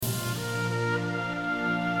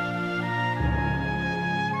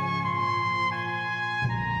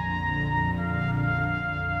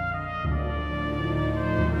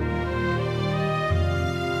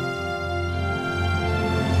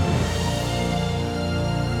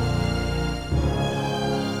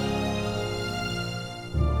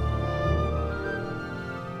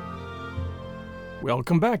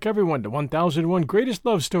Welcome back, everyone, to 1001 Greatest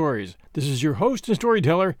Love Stories. This is your host and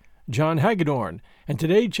storyteller, John Hagedorn, and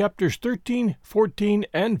today chapters 13, 14,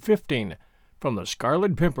 and 15 from the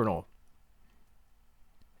Scarlet Pimpernel.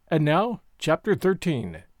 And now, chapter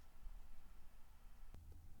 13.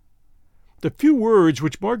 The few words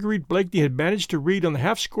which Marguerite Blakeney had managed to read on the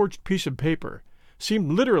half-scorched piece of paper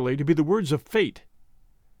seemed literally to be the words of fate.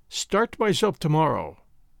 Start myself tomorrow.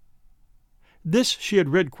 This she had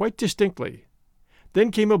read quite distinctly. Then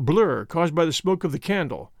came a blur caused by the smoke of the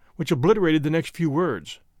candle, which obliterated the next few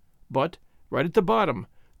words. But, right at the bottom,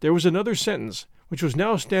 there was another sentence, which was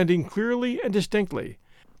now standing clearly and distinctly,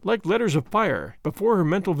 like letters of fire, before her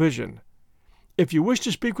mental vision. If you wish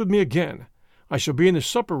to speak with me again, I shall be in the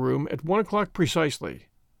supper-room at 1 o'clock precisely.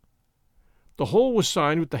 The whole was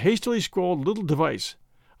signed with the hastily scrawled little device,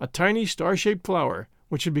 a tiny star-shaped flower,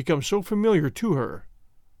 which had become so familiar to her.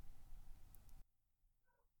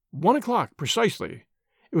 1 o'clock precisely.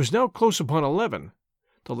 It was now close upon 11.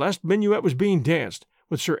 The last minuet was being danced,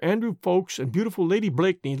 with Sir Andrew Ffoulkes and beautiful Lady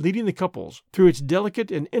Blakeney leading the couples through its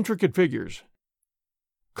delicate and intricate figures.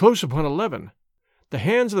 Close upon 11. The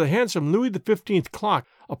hands of the handsome Louis XV clock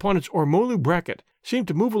upon its ormolu bracket seemed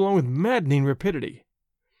to move along with maddening rapidity.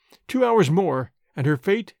 2 hours more, and her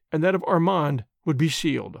fate and that of Armand would be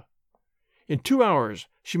sealed. In 2 hours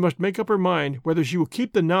she must make up her mind whether she will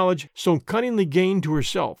keep the knowledge so cunningly gained to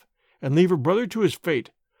herself, and leave her brother to his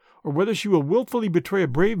fate, or whether she will wilfully betray a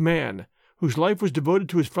brave man, whose life was devoted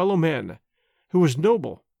to his fellow men, who was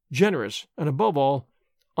noble, generous, and above all,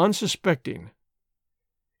 unsuspecting.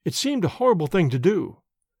 It seemed a horrible thing to do,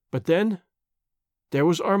 but then there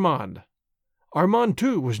was Armand. Armand,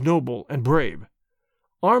 too, was noble and brave.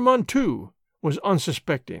 Armand, too, was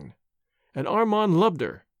unsuspecting. And Armand loved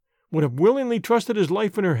her, would have willingly trusted his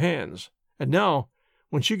life in her hands, and now,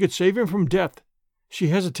 when she could save him from death, she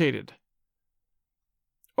hesitated.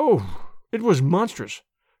 Oh, it was monstrous!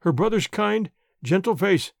 Her brother's kind, gentle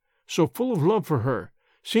face, so full of love for her,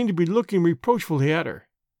 seemed to be looking reproachfully at her.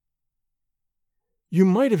 "You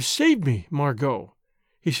might have saved me, Margot,"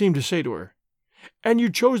 he seemed to say to her, "and you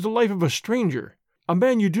chose the life of a stranger, a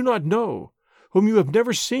man you do not know, whom you have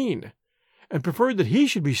never seen, and preferred that he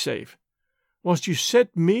should be safe, whilst you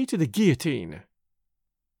sent me to the guillotine."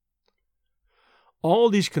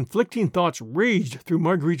 All these conflicting thoughts raged through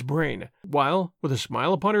Marguerite's brain, while, with a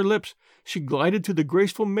smile upon her lips, she glided through the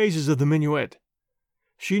graceful mazes of the minuet.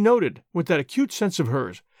 She noted, with that acute sense of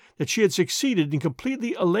hers, that she had succeeded in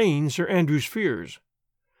completely allaying Sir Andrew's fears.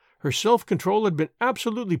 Her self-control had been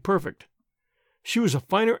absolutely perfect. She was a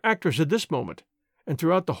finer actress at this moment, and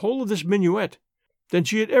throughout the whole of this minuet, than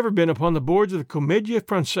she had ever been upon the boards of the Comédie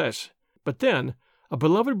Française. But then, a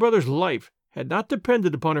beloved brother's life had not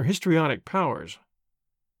depended upon her histrionic powers.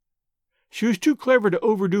 She was too clever to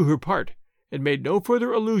overdo her part, and made no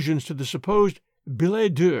further allusions to the supposed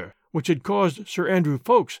billet doux which had caused Sir Andrew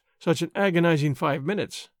Ffoulkes such an agonizing 5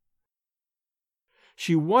 minutes.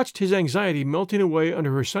 She watched his anxiety melting away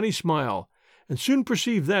under her sunny smile, and soon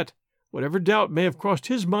perceived that, whatever doubt may have crossed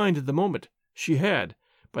his mind at the moment, she had,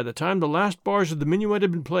 by the time the last bars of the minuet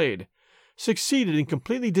had been played, succeeded in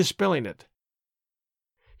completely dispelling it.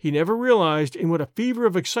 He never realized in what a fever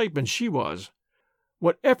of excitement she was,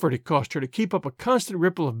 what effort it cost her to keep up a constant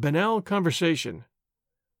ripple of banal conversation.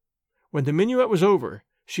 When the minuet was over,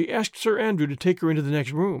 she asked Sir Andrew to take her into the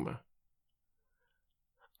next room.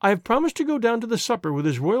 "I have promised to go down to the supper with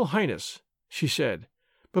His Royal Highness," she said,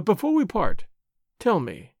 "but before we part, tell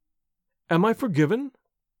me, am I forgiven?"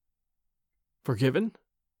 "Forgiven?"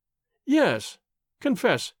 "Yes.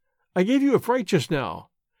 Confess, I gave you a fright just now.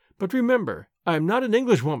 But remember, I am not an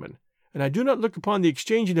Englishwoman, and I do not look upon the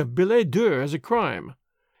exchanging of billets doux as a crime.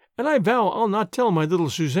 And I vow I'll not tell my little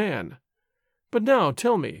Suzanne. But now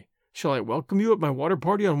tell me, shall I welcome you at my water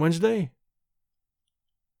party on Wednesday?"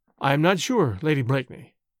 "I am not sure, Lady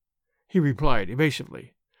Blakeney," he replied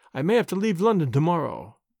evasively. "I may have to leave London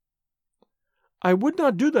tomorrow." "I would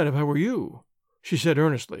not do that if I were you," she said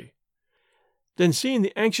earnestly. Then, seeing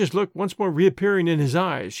the anxious look once more reappearing in his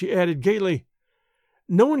eyes, she added gaily,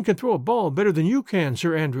 "No one can throw a ball better than you can,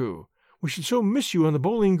 Sir Andrew. We should so miss you on the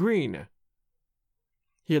bowling green."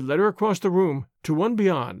 He had led her across the room to one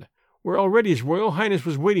beyond, where already His Royal Highness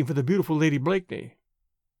was waiting for the beautiful Lady Blakeney.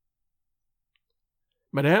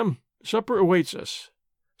 "Madame, supper awaits us,"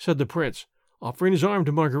 said the prince, offering his arm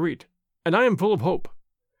to Marguerite, "and I am full of hope.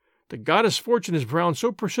 The goddess Fortune has frowned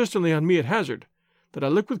so persistently on me at hazard that I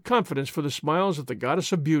look with confidence for the smiles of the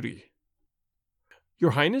goddess of beauty."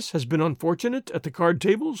 "Your Highness has been unfortunate at the card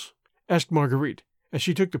tables?" asked Marguerite, as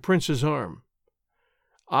she took the prince's arm.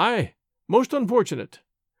 "Aye, most unfortunate.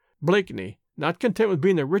 Blakeney, not content with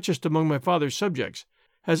being the richest among my father's subjects,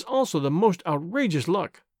 has also the most outrageous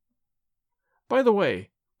luck. By the way,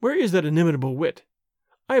 where is that inimitable wit?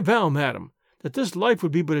 I vow, madam, that this life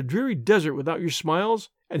would be but a dreary desert without your smiles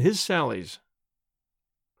and his sallies.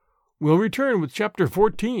 We'll return with Chapter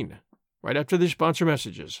 14, right after these sponsor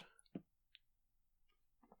messages.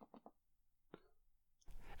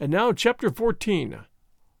 And now Chapter 14,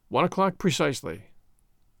 1 o'clock precisely.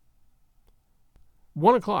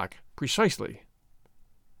 1 o'clock precisely.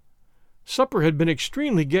 Supper had been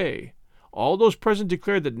extremely gay. All those present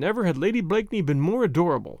declared that never had Lady Blakeney been more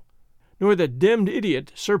adorable, nor that demmed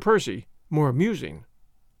idiot, Sir Percy, more amusing.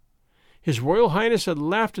 His Royal Highness had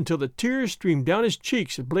laughed until the tears streamed down his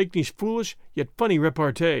cheeks at Blakeney's foolish yet funny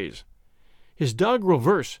repartees. His doggerel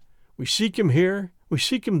verse, "We seek him here, we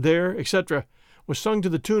seek him there," etc., was sung to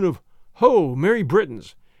the tune of "Ho, Merry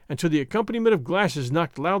Britons," and to the accompaniment of glasses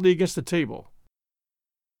knocked loudly against the table.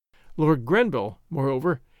 Lord Grenville,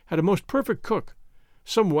 moreover, had a most perfect cook.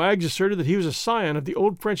 Some wags asserted that he was a scion of the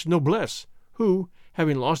old French noblesse, who,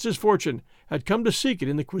 having lost his fortune, had come to seek it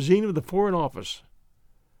in the cuisine of the Foreign Office.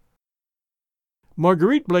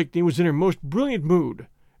 Marguerite Blakeney was in her most brilliant mood,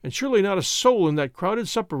 and surely not a soul in that crowded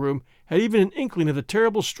supper-room had even an inkling of the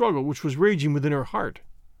terrible struggle which was raging within her heart.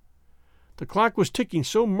 The clock was ticking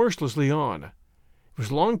so mercilessly on. It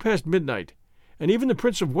was long past midnight, and even the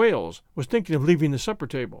Prince of Wales was thinking of leaving the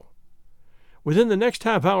supper-table. Within the next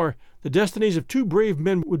half-hour, the destinies of two brave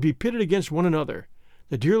men would be pitted against one another,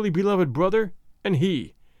 the dearly beloved brother and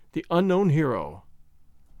he, the unknown hero.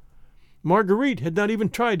 Marguerite had not even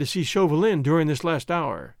tried to see Chauvelin during this last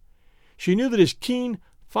hour. She knew that his keen,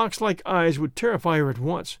 fox-like eyes would terrify her at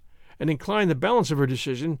once, and incline the balance of her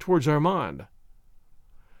decision towards Armand.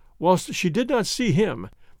 Whilst she did not see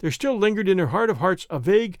him, there still lingered in her heart of hearts a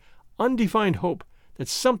vague, undefined hope that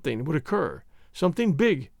something would occur, something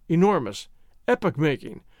big, enormous,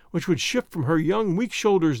 epoch-making, which would shift from her young, weak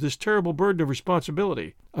shoulders this terrible burden of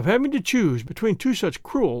responsibility, of having to choose between two such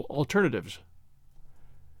cruel alternatives.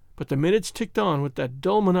 But the minutes ticked on with that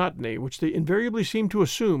dull monotony which they invariably seem to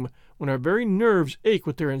assume when our very nerves ache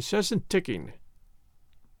with their incessant ticking.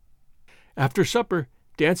 After supper,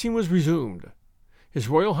 dancing was resumed. His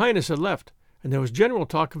Royal Highness had left, and there was general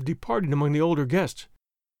talk of departing among the older guests.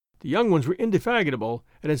 The young ones were indefatigable,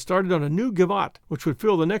 and had started on a new gavotte which would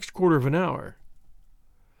fill the next quarter of an hour.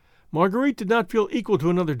 Marguerite did not feel equal to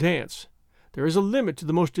another dance. There is a limit to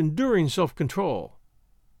the most enduring self-control.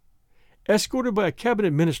 Escorted by a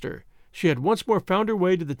cabinet minister, she had once more found her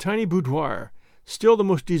way to the tiny boudoir, still the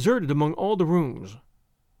most deserted among all the rooms.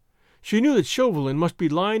 She knew that Chauvelin must be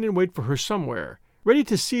lying in wait for her somewhere, ready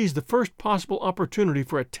to seize the first possible opportunity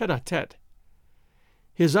for a tete-a-tete.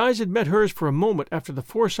 His eyes had met hers for a moment after the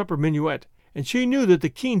fore-supper minuet, and she knew that the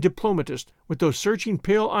keen diplomatist, with those searching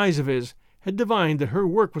pale eyes of his, had divined that her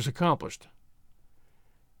work was accomplished.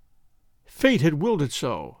 Fate had willed it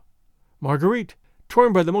so. Marguerite,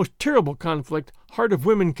 torn by the most terrible conflict heart of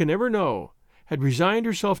women can ever know, had resigned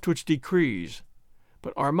herself to its decrees.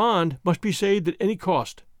 But Armand must be saved at any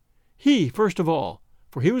cost. He, first of all,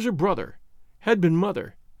 for he was her brother, had been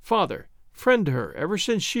mother, father, friend to her ever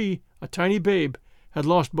since she, a tiny babe, had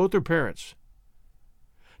lost both her parents.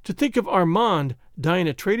 To think of Armand dying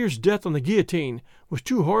a traitor's death on the guillotine was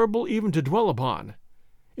too horrible even to dwell upon.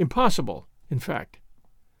 Impossible, in fact.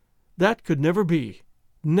 That could never be.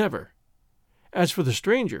 Never. As for the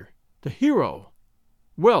stranger, the hero,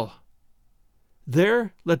 well,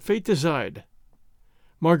 there let fate decide.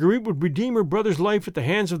 Marguerite would redeem her brother's life at the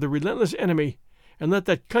hands of the relentless enemy, and let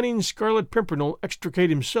that cunning Scarlet Pimpernel extricate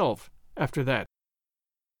himself after that.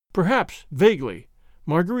 Perhaps, vaguely,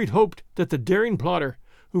 Marguerite hoped that the daring plotter,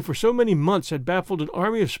 who for so many months had baffled an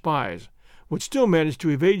army of spies, would still manage to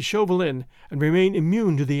evade Chauvelin and remain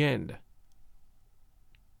immune to the end.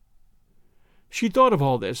 She thought of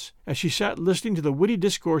all this as she sat listening to the witty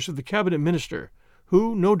discourse of the cabinet minister,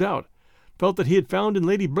 who, no doubt, felt that he had found in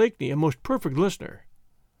Lady Blakeney a most perfect listener.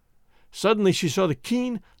 Suddenly she saw the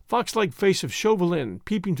keen, fox-like face of Chauvelin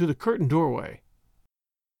peeping through the curtained doorway.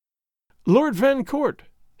 "Lord Fancourt,"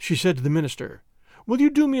 she said to the minister, "will you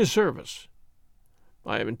do me a service?"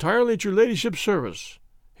 "I am entirely at your ladyship's service,"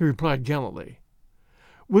 he replied gallantly.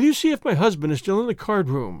 "Will you see if my husband is still in the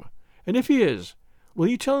card-room, and if he is, will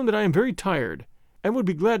you tell him that I am very tired, and would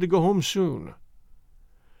be glad to go home soon?"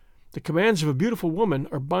 The commands of a beautiful woman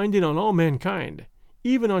are binding on all mankind,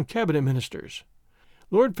 even on cabinet ministers.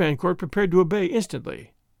 Lord Fancourt prepared to obey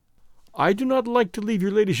instantly. "I do not like to leave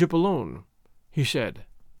your ladyship alone," he said.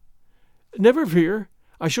 "Never fear,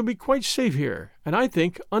 I shall be quite safe here, and I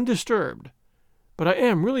think undisturbed. But I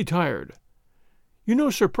am really tired. You know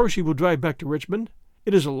Sir Percy will drive back to Richmond.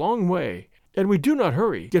 It is a long way, and we do not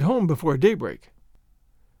hurry, get home before daybreak."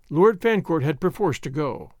 Lord Fancourt had perforce to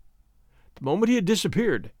go. The moment he had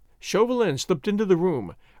disappeared, Chauvelin slipped into the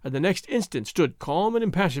room, and the next instant stood calm and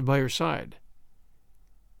impassive by her side.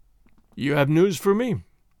 "You have news for me,"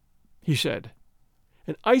 he said.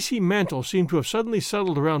 An icy mantle seemed to have suddenly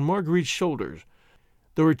settled around Marguerite's shoulders.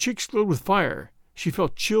 Though her cheeks glowed with fire, she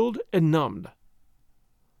felt chilled and numbed.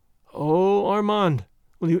 "Oh, Armand,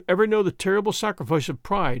 will you ever know the terrible sacrifice of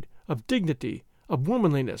pride, of dignity, of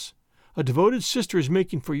womanliness, a devoted sister is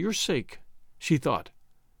making for your sake?" she thought.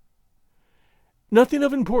 "Nothing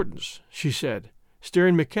of importance," she said,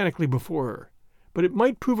 staring mechanically before her, "but it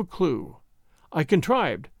might prove a clue. I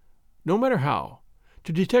contrived, no matter how,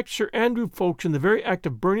 to detect Sir Andrew Ffoulkes in the very act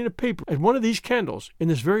of burning a paper at one of these candles in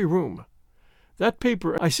this very room. That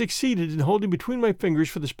paper I succeeded in holding between my fingers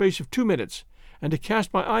for the space of 2 minutes, and to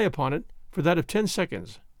cast my eye upon it for that of 10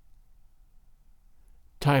 seconds.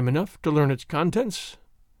 "Time enough to learn its contents?"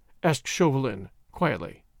 asked Chauvelin,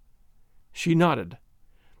 quietly. She nodded.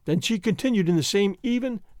 Then she continued in the same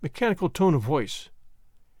even, mechanical tone of voice.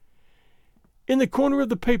 "In the corner of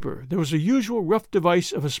the paper there was the usual rough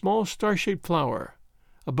device of a small star-shaped flower.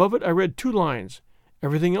 Above it I read 2 lines.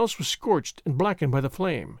 Everything else was scorched and blackened by the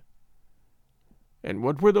flame." "And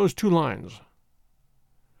what were those 2 lines?"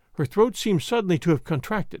 Her throat seemed suddenly to have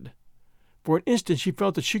contracted. For an instant she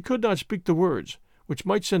felt that she could not speak the words which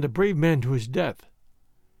might send a brave man to his death.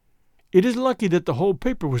 "It is lucky that the whole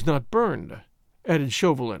paper was not burned," added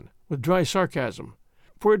Chauvelin, with dry sarcasm,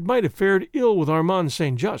 "for it might have fared ill with Armand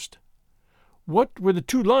St. Just. What were the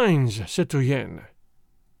 2 lines, citoyenne?"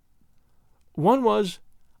 "One was,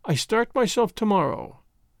 'I start myself tomorrow,'"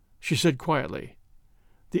 she said quietly.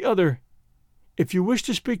 "The other, 'If you wish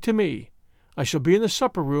to speak to me, I shall be in the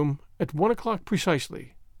supper-room at 1 o'clock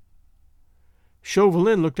precisely.'"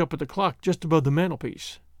 Chauvelin looked up at the clock just above the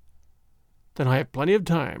mantelpiece. "Then I have plenty of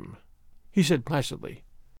time," he said placidly.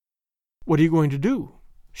 "What are you going to do?"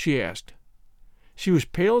 she asked. She was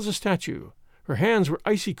pale as a statue. Her hands were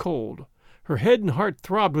icy cold. Her head and heart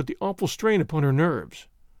throbbed with the awful strain upon her nerves.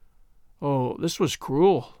 Oh, this was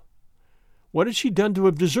cruel. What had she done to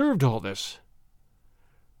have deserved all this?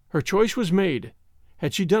 Her choice was made.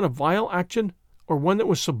 Had she done a vile action, or one that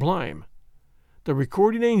was sublime? The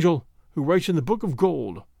recording angel, who writes in the book of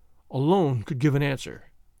gold, alone could give an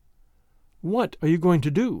answer. "What are you going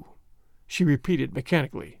to do?" she repeated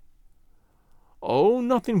mechanically. "Oh,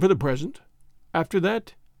 nothing for the present. After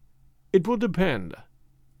that, it will depend."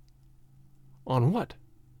 "On what?"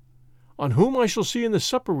 "On whom I shall see in the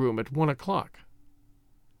supper-room at 1 o'clock."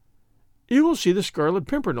 "You will see the Scarlet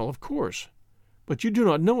Pimpernel, of course. But you do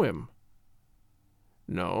not know him."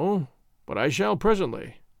 "No, but I shall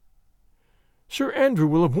presently." "Sir Andrew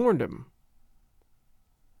will have warned him."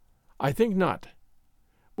 "I think not.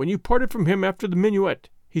 When you parted from him after the minuet,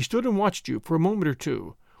 he stood and watched you for a moment or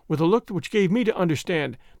 2, with a look which gave me to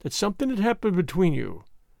understand that something had happened between you.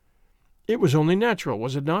 It was only natural,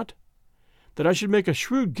 was it not, that I should make a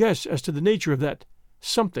shrewd guess as to the nature of that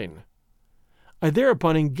something? I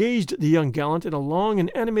thereupon engaged the young gallant in a long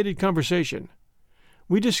and animated conversation.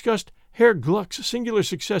 We discussed Herr Gluck's singular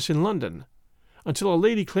success in London, until a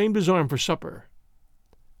lady claimed his arm for supper.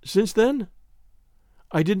 Since then,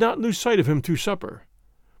 I did not lose sight of him through supper.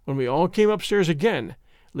 When we all came upstairs again,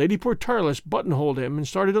 Lady Portarles buttonholed him and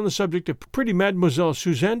started on the subject of pretty Mademoiselle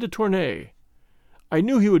Suzanne de Tournay. I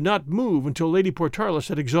knew he would not move until Lady Portarles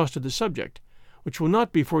had exhausted the subject, which will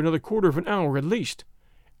not be for another quarter of an hour at least,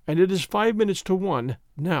 and it is 5 minutes to 1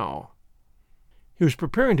 now." He was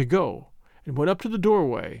preparing to go, and went up to the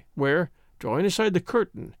doorway, where, drawing aside the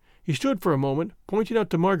curtain, he stood for a moment, pointing out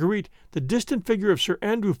to Marguerite the distant figure of Sir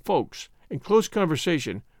Andrew Ffoulkes in close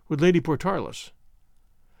conversation with Lady Portarles.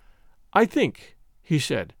 "I think," he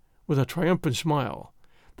said, with a triumphant smile,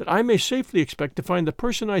 "that I may safely expect to find the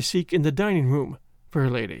person I seek in the dining-room, fair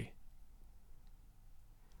lady."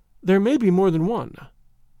 "There may be more than one.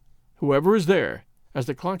 Whoever is there, as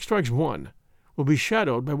the clock strikes 1, will be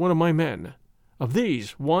shadowed by one of my men. Of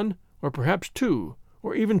these, 1, or perhaps 2,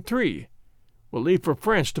 or even 3, will leave for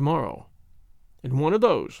France tomorrow, and one of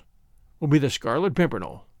those will be the Scarlet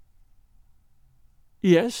Pimpernel."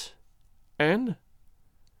 "Yes, and?"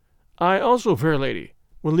 "I also, fair lady,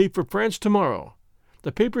 will leave for France tomorrow.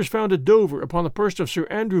 The papers found at Dover upon the person of Sir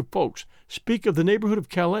Andrew Ffoulkes speak of the neighborhood of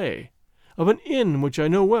Calais, of an inn which I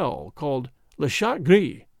know well, called Le Chat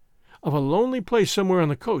Gris, of a lonely place somewhere on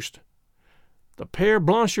the coast, the Père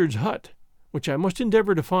Blanchard's hut, which I must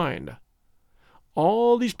endeavor to find.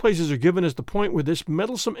 All these places are given as the point where this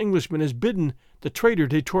meddlesome Englishman has bidden the traitor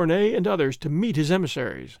de Tournay and others to meet his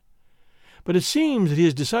emissaries. But it seems that he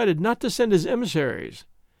has decided not to send his emissaries,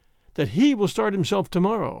 that he will start himself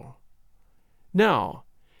tomorrow. Now,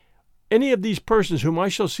 any of these persons whom I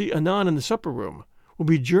shall see anon in the supper-room will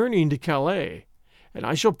be journeying to Calais, and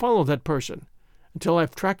I shall follow that person until I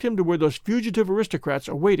have tracked him to where those fugitive aristocrats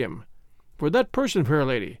await him. For that person, fair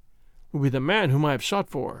lady, will be the man whom I have sought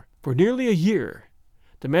for nearly a year,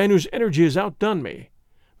 the man whose energy has outdone me,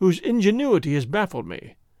 whose ingenuity has baffled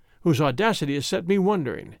me, whose audacity has set me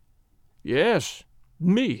wondering. Yes,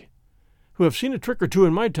 me, who have seen a trick or two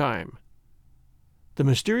in my time. The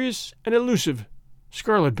mysterious and elusive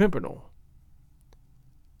Scarlet Pimpernel.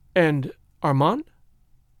 And Armand?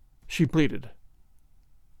 She pleaded.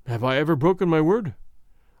 Have I ever broken my word?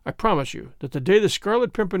 I promise you that the day the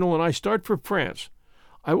Scarlet Pimpernel and I start for France,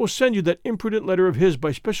 I will send you that imprudent letter of his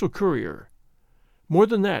by special courier. More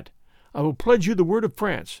than that, I will pledge you the word of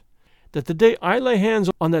France that the day I lay hands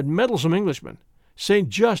on that meddlesome Englishman, Saint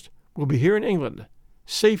Just will be here in England,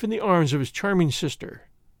 safe in the arms of his charming sister.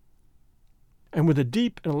 And with a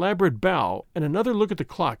deep and elaborate bow and another look at the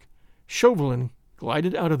clock, Chauvelin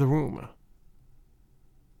glided out of the room.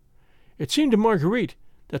 It seemed to Marguerite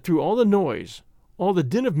that through all the noise, all the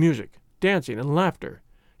din of music, dancing, and laughter,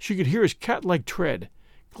 she could hear his cat-like tread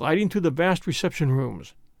gliding through the vast reception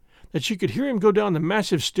rooms, that she could hear him go down the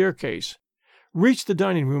massive staircase, reach the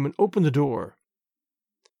dining room, and open the door.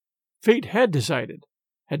 Fate had decided,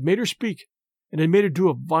 had made her speak, and had made her do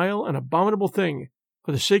a vile and abominable thing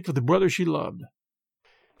for the sake of the brother she loved.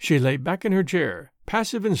 She lay back in her chair,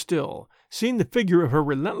 passive and still, seeing the figure of her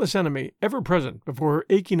relentless enemy ever present before her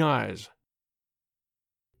aching eyes.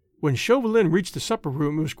 When Chauvelin reached the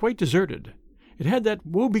supper-room, it was quite deserted. It had that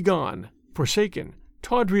woe-begone, forsaken,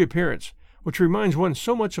 tawdry appearance which reminds one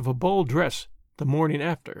so much of a ball dress the morning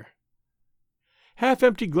after.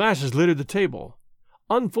 Half-empty glasses littered the table.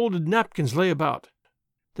 Unfolded napkins lay about.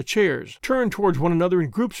 The chairs, turned towards one another in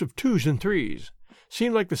groups of twos and threes,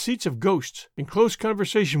 seemed like the seats of ghosts in close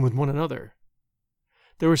conversation with one another.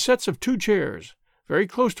 There were sets of 2 chairs, very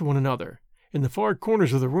close to one another, in the far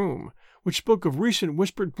corners of the room, which spoke of recent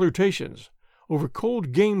whispered flirtations over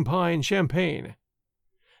cold game pie and champagne.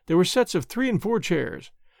 There were sets of 3 and 4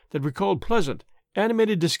 chairs that recalled pleasant,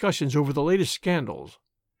 animated discussions over the latest scandals.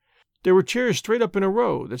 There were chairs straight up in a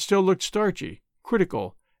row that still looked starchy,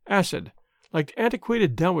 critical, acid, like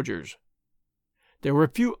antiquated dowagers. There were a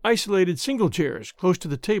few isolated single chairs close to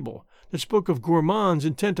the table that spoke of gourmands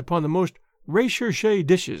intent upon the most recherché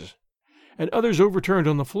dishes, and others overturned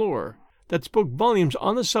on the floor that spoke volumes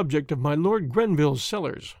on the subject of my Lord Grenville's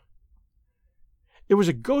cellars. It was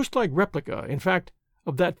a ghost-like replica, in fact,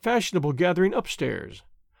 of that fashionable gathering upstairs,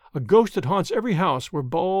 a ghost that haunts every house where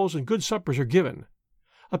balls and good suppers are given,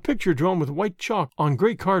 a picture drawn with white chalk on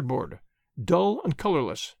grey cardboard, dull and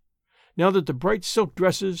colourless, now that the bright silk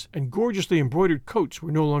dresses and gorgeously embroidered coats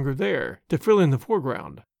were no longer there to fill in the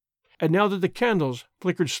foreground, and now that the candles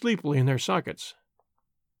flickered sleepily in their sockets.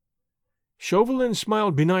 Chauvelin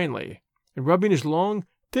smiled benignly, and rubbing his long,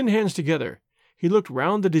 thin hands together, he looked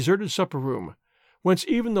round the deserted supper-room, whence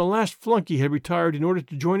even the last flunkey had retired in order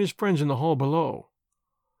to join his friends in the hall below.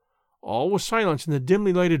 All was silence in the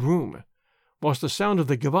dimly lighted room, whilst the sound of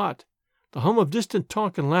the gavotte, the hum of distant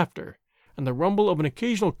talk and laughter, and the rumble of an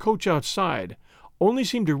occasional coach outside only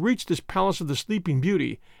seemed to reach this palace of the Sleeping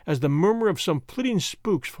Beauty as the murmur of some flitting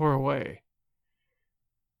spooks far away.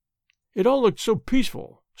 It all looked so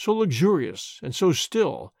peaceful, so luxurious, and so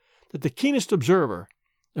still, that the keenest observer,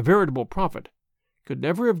 a veritable prophet, could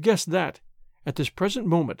never have guessed that, at this present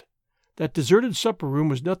moment, that deserted supper-room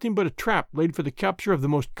was nothing but a trap laid for the capture of the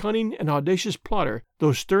most cunning and audacious plotter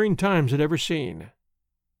those stirring times had ever seen.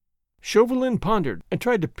 Chauvelin pondered and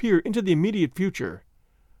tried to peer into the immediate future.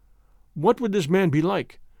 What would this man be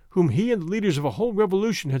like, whom he and the leaders of a whole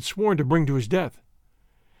revolution had sworn to bring to his death?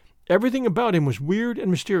 Everything about him was weird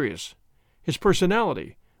and mysterious. His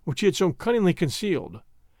personality, which he had so cunningly concealed,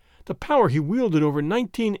 the power he wielded over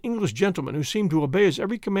 19 English gentlemen who seemed to obey his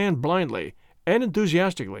every command blindly and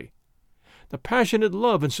enthusiastically, the passionate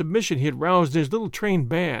love and submission he had roused in his little trained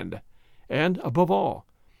band, and, above all,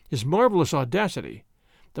 his marvelous audacity,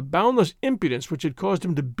 the boundless impudence which had caused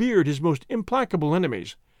him to beard his most implacable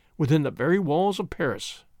enemies within the very walls of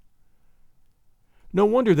Paris. No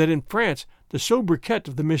wonder that in France the sobriquet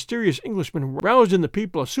of the mysterious Englishman roused in the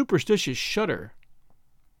people a superstitious shudder.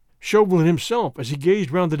 Chauvelin himself, as he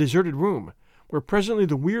gazed round the deserted room, where presently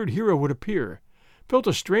the weird hero would appear, felt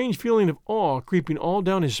a strange feeling of awe creeping all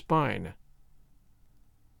down his spine.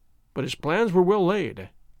 But his plans were well laid.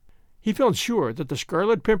 He felt sure that the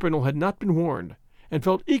Scarlet Pimpernel had not been warned, and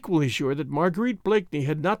felt equally sure that Marguerite Blakeney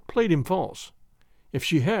had not played him false. If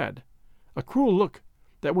she had, a cruel look,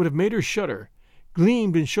 that would have made her shudder,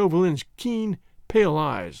 gleamed in Chauvelin's keen, pale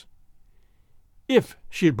eyes. If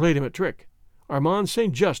she had played him a trick, Armand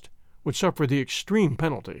St. Just would suffer the extreme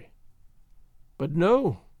penalty. But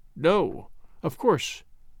no, of course,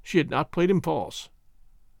 she had not played him false.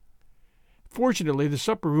 Fortunately, the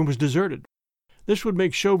supper room was deserted. This would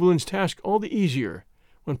make Chauvelin's task all the easier,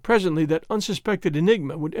 when presently that unsuspected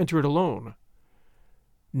enigma would enter it alone.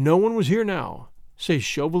 No one was here now, save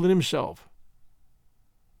Chauvelin himself.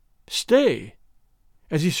 Stay!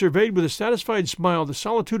 As he surveyed with a satisfied smile the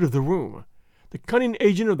solitude of the room, the cunning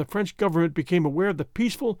agent of the French government became aware of the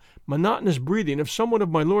peaceful, monotonous breathing of someone of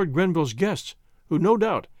my Lord Grenville's guests, who, no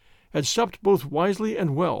doubt, had supped both wisely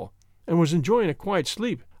and well, and was enjoying a quiet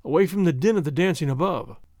sleep away from the din of the dancing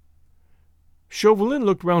above. Chauvelin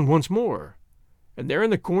looked round once more, and there in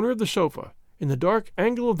the corner of the sofa, in the dark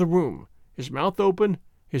angle of the room, his mouth open,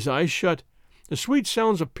 his eyes shut, the sweet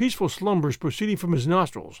sounds of peaceful slumbers proceeding from his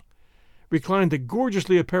nostrils, reclined the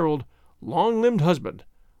gorgeously apparelled, long-limbed husband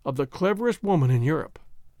of the cleverest woman in Europe.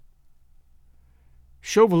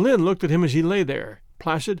 Chauvelin looked at him as he lay there,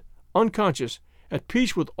 placid, unconscious, at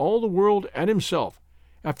peace with all the world and himself,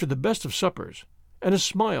 after the best of suppers, and a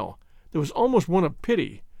smile, that was almost one of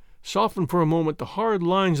pity, softened for a moment the hard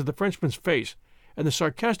lines of the Frenchman's face and the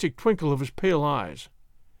sarcastic twinkle of his pale eyes.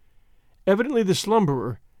 Evidently the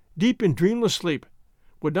slumberer, deep in dreamless sleep,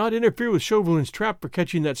 would not interfere with Chauvelin's trap for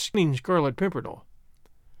catching that skinning Scarlet Pimpernel.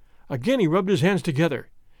 Again he rubbed his hands together,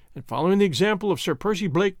 and following the example of Sir Percy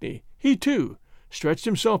Blakeney, he, too, stretched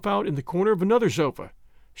himself out in the corner of another sofa,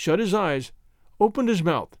 shut his eyes, opened his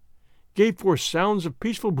mouth, gave forth sounds of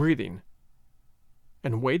peaceful breathing,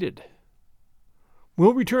 and waited.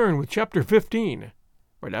 We'll return with Chapter 15,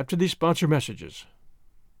 right after these sponsor messages.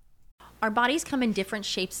 Our bodies come in different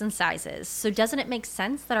shapes and sizes, so doesn't it make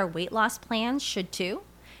sense that our weight loss plans should too?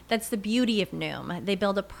 That's the beauty of Noom. They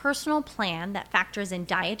build a personal plan that factors in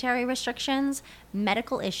dietary restrictions,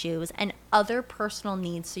 medical issues, and other personal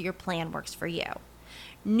needs so your plan works for you.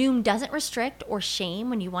 Noom doesn't restrict or shame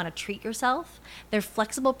when you want to treat yourself. Their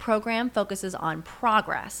flexible program focuses on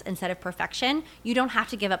progress instead of perfection. You don't have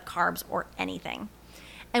to give up carbs or anything.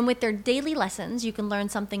 And with their daily lessons, you can learn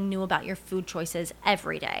something new about your food choices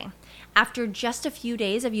every day. After just a few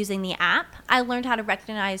days of using the app, I learned how to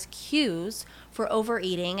recognize cues for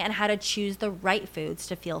overeating and how to choose the right foods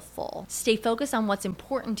to feel full. Stay focused on what's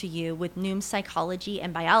important to you with Noom's psychology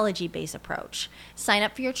and biology-based approach. Sign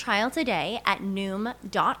up for your trial today at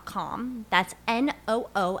Noom.com. That's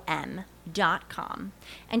Noom.com.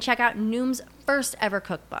 And check out Noom's first ever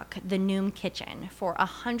cookbook, The Noom Kitchen, for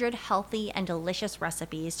 100 healthy and delicious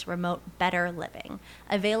recipes to promote better living.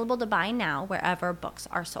 Available to buy now wherever books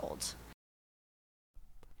are sold.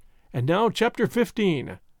 And now Chapter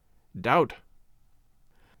 15, Doubt.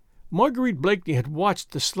 Marguerite Blakeney had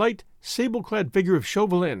watched the slight, sable-clad figure of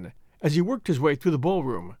Chauvelin as he worked his way through the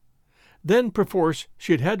ballroom. Then, perforce,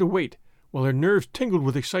 she had to wait, while her nerves tingled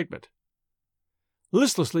with excitement.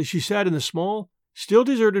 Listlessly she sat in the small, still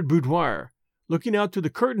deserted boudoir, looking out through the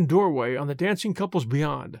curtained doorway on the dancing couples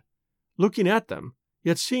beyond, looking at them,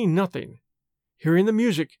 yet seeing nothing, hearing the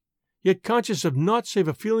music, yet conscious of naught save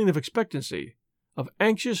a feeling of expectancy, of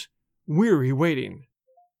anxious, weary waiting.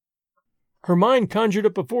 Her mind conjured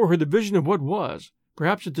up before her the vision of what was,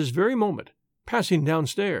 perhaps at this very moment, passing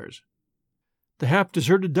downstairs. The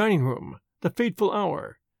half-deserted dining-room, the fateful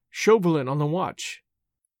hour, Chauvelin on the watch.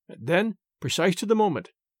 And then, precise to the moment,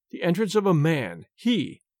 the entrance of a man,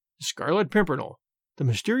 he, the Scarlet Pimpernel, the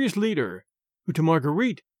mysterious leader, who to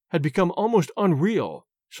Marguerite had become almost unreal,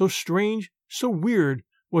 so strange, so weird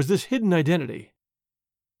was this hidden identity.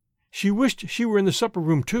 She wished she were in the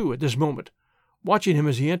supper-room too at this moment, watching him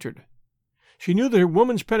as he entered. She knew that her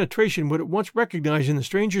woman's penetration would at once recognize in the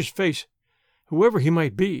stranger's face, whoever he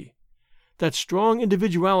might be, that strong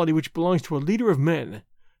individuality which belongs to a leader of men,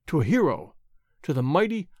 to a hero, to the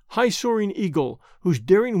mighty, high-soaring eagle whose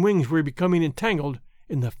daring wings were becoming entangled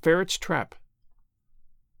in the ferret's trap.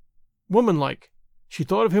 Womanlike, she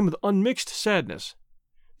thought of him with unmixed sadness.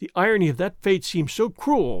 The irony of that fate seemed so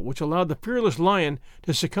cruel which allowed the fearless lion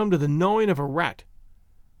to succumb to the gnawing of a rat.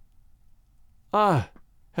 Ah,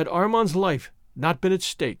 had Armand's life not been at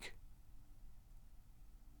stake.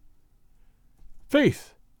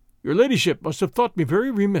 "Faith, your ladyship must have thought me very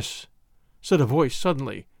remiss," said a voice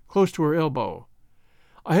suddenly, close to her elbow.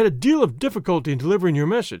 "I had a deal of difficulty in delivering your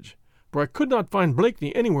message, for I could not find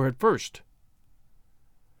Blakeney anywhere at first."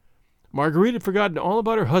 Marguerite had forgotten all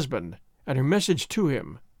about her husband and her message to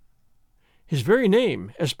him. His very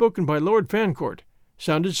name, as spoken by Lord Fancourt,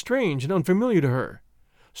 sounded strange and unfamiliar to her.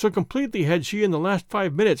 So completely had she in the last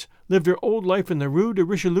 5 minutes lived her old life in the Rue de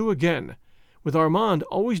Richelieu again, with Armand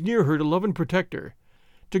always near her to love and protect her,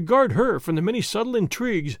 to guard her from the many subtle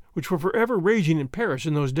intrigues which were forever raging in Paris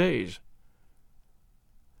in those days.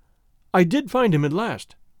 "I did find him at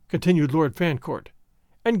last," continued Lord Fancourt,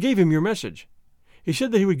 "and gave him your message. He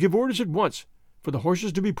said that he would give orders at once for the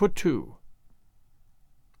horses to be put to."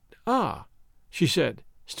 "Ah," she said,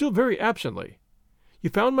 still very absently, "you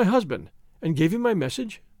found my husband, and gave him my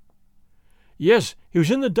message?" "Yes, he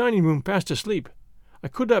was in the dining-room fast asleep. I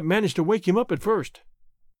could not manage to wake him up at first."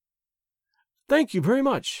 "Thank you very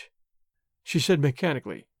much," she said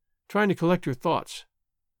mechanically, trying to collect her thoughts.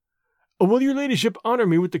 "Will your ladyship honour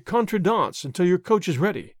me with the contredanse until your coach is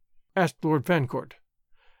ready?" asked Lord Fancourt.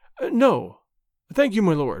 "No, thank you,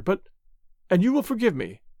 my lord, and you will forgive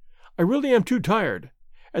me. I really am too tired,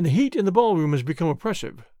 and the heat in the ballroom has become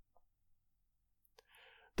oppressive."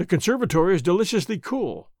 "The conservatory is deliciously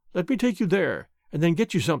cool. Let me take you there, and then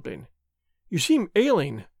get you something. You seem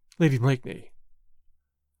ailing, Lady Blakeney."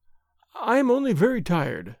 "I am only very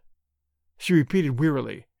tired," she repeated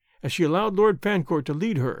wearily, as she allowed Lord Fancourt to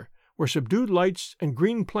lead her where subdued lights and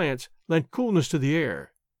green plants lent coolness to the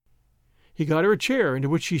air. He got her a chair into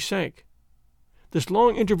which she sank. This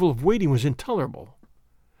long interval of waiting was intolerable.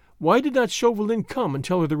 Why did not Chauvelin come and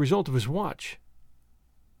tell her the result of his watch?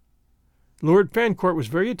 Lord Fancourt was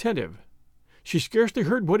very attentive. She scarcely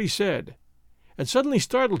heard what he said, and suddenly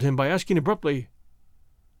startled him by asking abruptly,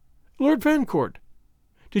 "Lord Fancourt,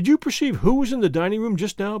 did you perceive who was in the dining-room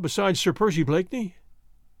just now besides Sir Percy Blakeney?"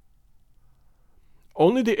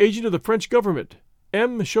 "Only the agent of the French government,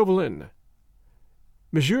 M. Chauvelin.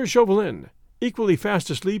 Monsieur Chauvelin, equally fast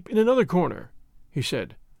asleep in another corner," he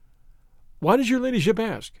said. "Why does your ladyship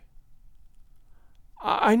ask?"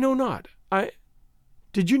 I know not.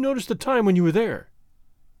 Did you notice the time when you were there?"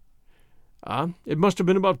 It must have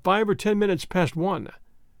been about 5 or 10 minutes past 1.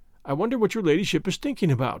 I wonder what your ladyship is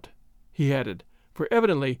thinking about," he added, for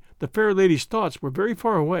evidently the fair lady's thoughts were very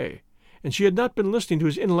far away, and she had not been listening to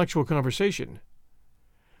his intellectual conversation.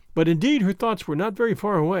 But indeed her thoughts were not very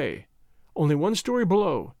far away, only one story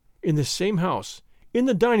below, in this same house, in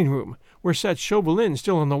the dining-room, where sat Chauvelin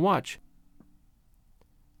still on the watch.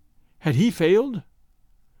 Had he failed?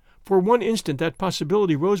 For one instant that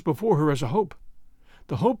possibility rose before her as a hope,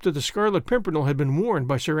 the hope that the Scarlet Pimpernel had been warned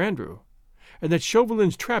by Sir Andrew, and that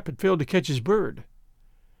Chauvelin's trap had failed to catch his bird.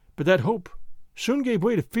 But that hope soon gave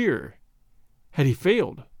way to fear. Had he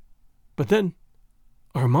failed? But then,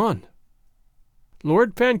 Armand!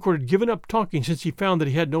 Lord Fancourt had given up talking since he found that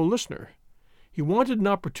he had no listener. He wanted an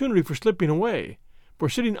opportunity for slipping away, for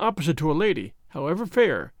sitting opposite to a lady, however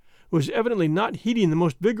fair, who was evidently not heeding the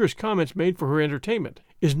most vigorous comments made for her entertainment,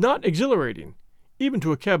 is not exhilarating, even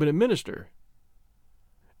to a cabinet minister.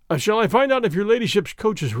 "Shall I find out if your ladyship's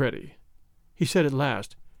coach is ready?" he said at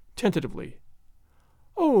last, tentatively.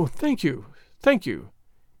 "Oh, thank you, thank you.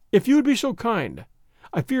 If you would be so kind.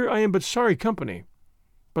 I fear I am but sorry company.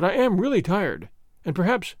 But I am really tired, and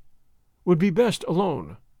perhaps would be best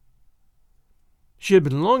alone." She had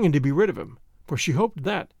been longing to be rid of him, for she hoped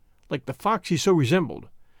that, like the fox he so resembled,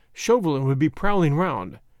 Chauvelin would be prowling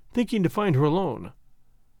round, thinking to find her alone.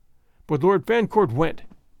 But Lord Fancourt went,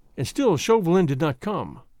 and still Chauvelin did not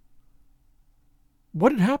come.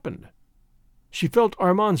 What had happened? She felt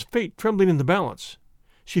Armand's fate trembling in the balance.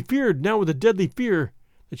 She feared now with a deadly fear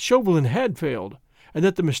that Chauvelin had failed, and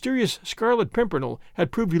that the mysterious Scarlet Pimpernel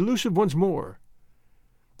had proved elusive once more.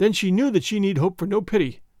 Then she knew that she need hope for no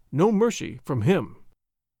pity, no mercy from him.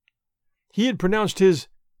 He had pronounced his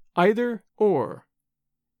either or,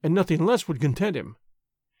 and nothing less would content him.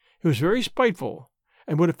 He was very spiteful,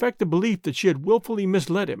 and would affect the belief that she had wilfully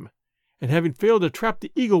misled him, and having failed to trap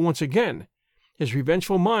the eagle once again, his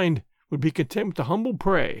revengeful mind would be content with the humble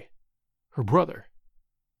prey, her brother.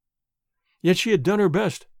 Yet she had done her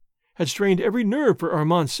best, had strained every nerve for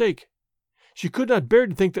Armand's sake. She could not bear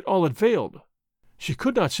to think that all had failed. She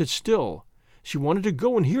could not sit still. She wanted to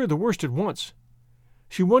go and hear the worst at once.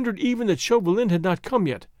 She wondered even that Chauvelin had not come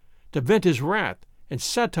yet, to vent his wrath and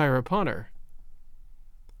satire upon her.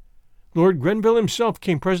 Lord Grenville himself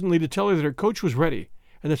came presently to tell her that her coach was ready,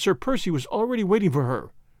 and that Sir Percy was already waiting for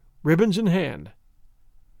her, ribbons in hand.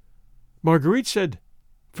 Marguerite said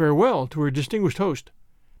farewell to her distinguished host.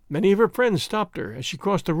 Many of her friends stopped her as she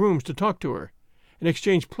crossed the rooms to talk to her, and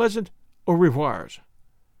exchanged pleasant au revoirs.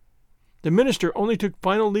 The minister only took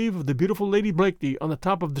final leave of the beautiful Lady Blakeney on the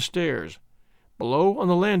top of the stairs. Below, on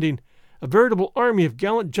the landing, a veritable army of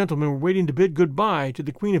gallant gentlemen were waiting to bid good-bye to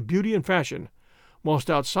the Queen of Beauty and Fashion,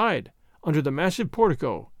 whilst outside, under the massive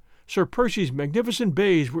portico, Sir Percy's magnificent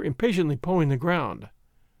bays were impatiently pawing the ground.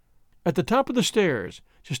 At the top of the stairs,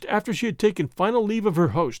 just after she had taken final leave of her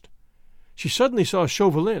host, she suddenly saw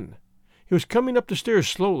Chauvelin. He was coming up the stairs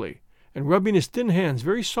slowly, and rubbing his thin hands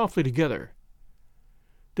very softly together.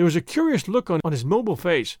 There was a curious look on his mobile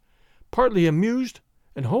face, partly amused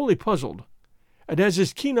and wholly puzzled, and as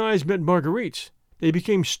his keen eyes met Marguerite's, they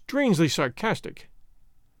became strangely sarcastic.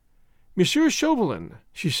 "Monsieur Chauvelin,"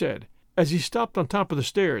 she said, as he stopped on top of the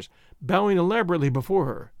stairs, bowing elaborately before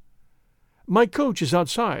her, "my coach is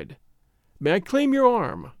outside. May I claim your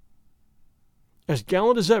arm?" As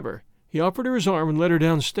gallant as ever, he offered her his arm and led her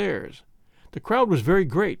downstairs. The crowd was very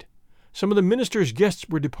great. Some of the minister's guests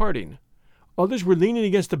were departing. Others were leaning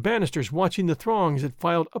against the banisters watching the throngs that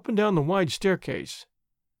filed up and down the wide staircase.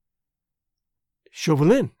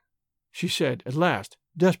 "Chauvelin," she said at last,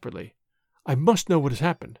 desperately, "I must know what has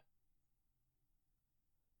happened."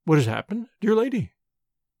 "What has happened, dear lady?"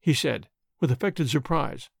 he said, with affected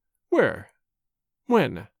surprise. "Where?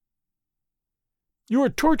 When?" "You are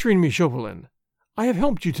torturing me, Chauvelin. I have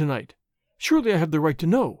helped you tonight. Surely I have the right to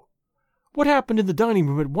know. What happened in the dining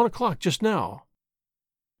room at 1 o'clock just now?"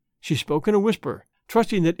 She spoke in a whisper,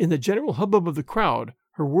 trusting that in the general hubbub of the crowd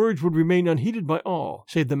her words would remain unheeded by all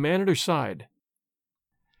save the man at her side.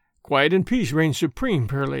 "Quiet and peace reigned supreme,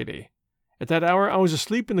 fair lady. At that hour I was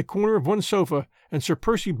asleep in the corner of one sofa, and Sir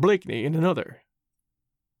Percy Blakeney in another."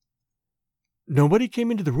 "Nobody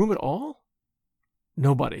came into the room at all?"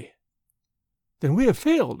 "Nobody." "Then we have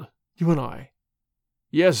failed, you and I."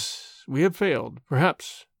 "Yes, we have failed,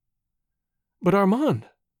 perhaps." "But Armand,"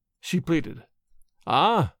 she pleaded.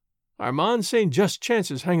 "Ah, Armand saying just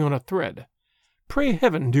chances hang on a thread. Pray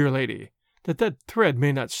heaven, dear lady, that thread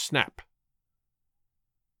may not snap."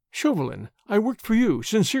 "Chauvelin, I worked for you,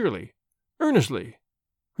 sincerely, earnestly.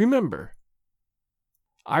 Remember."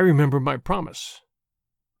 "I remember my promise,"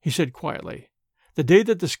 he said quietly. "The day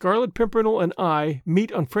that the Scarlet Pimpernel and I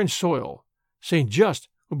meet on French soil, Saint Just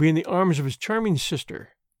will be in the arms of his charming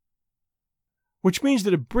sister." "Which means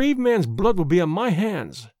that a brave man's blood will be on my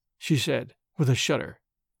hands," she said, with a shudder.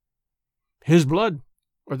 "His blood,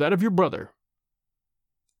 or that of your brother."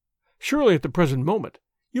 "Surely at the present moment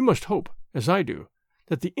you must hope, as I do,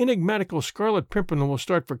 that the enigmatical Scarlet Pimpernel will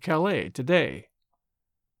start for Calais today."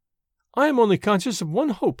 "I am only conscious of one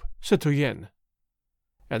hope, citoyenne."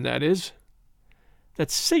 "And that is?" "That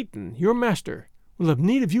Satan, your master, will have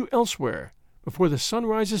need of you elsewhere before the sun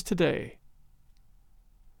rises today."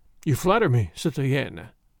 "You flatter me, citoyenne."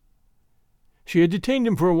 She had detained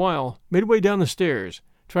him for a while, midway down the stairs,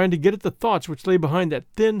 trying to get at the thoughts which lay behind that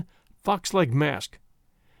thin, fox-like mask.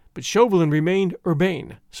 But Chauvelin remained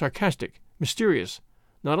urbane, sarcastic, mysterious,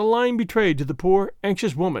 not a line betrayed to the poor,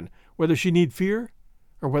 anxious woman whether she need fear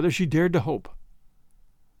or whether she dared to hope.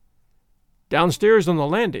 Downstairs on the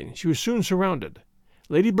landing she was soon surrounded.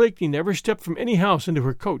 Lady Blakeney never stepped from any house into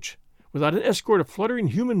her coach without an escort of fluttering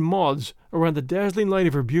human moths around the dazzling light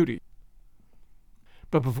of her beauty.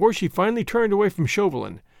 But before she finally turned away from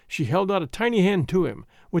Chauvelin, she held out a tiny hand to him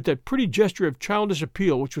with that pretty gesture of childish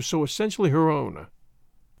appeal which was so essentially her own.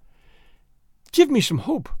 "Give me some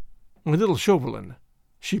hope, my little Chauvelin,"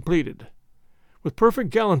 she pleaded. With perfect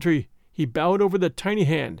gallantry he bowed over that tiny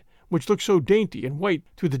hand, which looked so dainty and white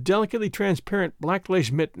through the delicately transparent black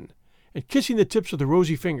lace mitten, and kissing the tips of the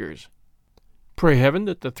rosy fingers. "Pray heaven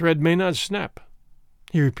that the thread may not snap,"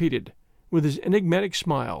 he repeated, with his enigmatic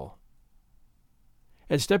smile.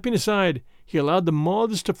 And stepping aside, he allowed the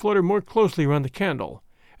moths to flutter more closely round the candle,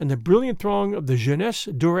 and the brilliant throng of the jeunesse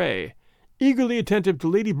dorée, eagerly attentive to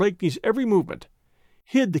Lady Blakeney's every movement,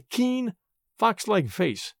 hid the keen, fox-like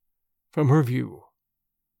face from her view.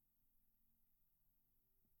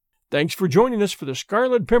 Thanks for joining us for the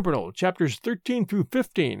Scarlet Pimpernel, chapters 13 through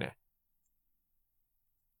 15.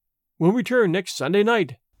 We'll return next Sunday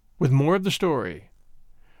night with more of the story.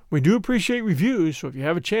 We do appreciate reviews, so if you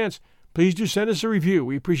have a chance, please do send us a review.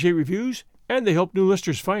 We appreciate reviews, and they help new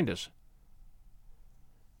listeners find us.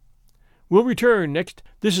 We'll return next.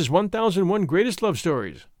 This is 1001 Greatest Love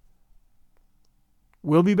Stories.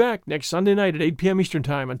 We'll be back next Sunday night at 8 p.m. Eastern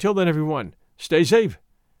Time. Until then, everyone, stay safe,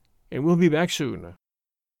 and we'll be back soon.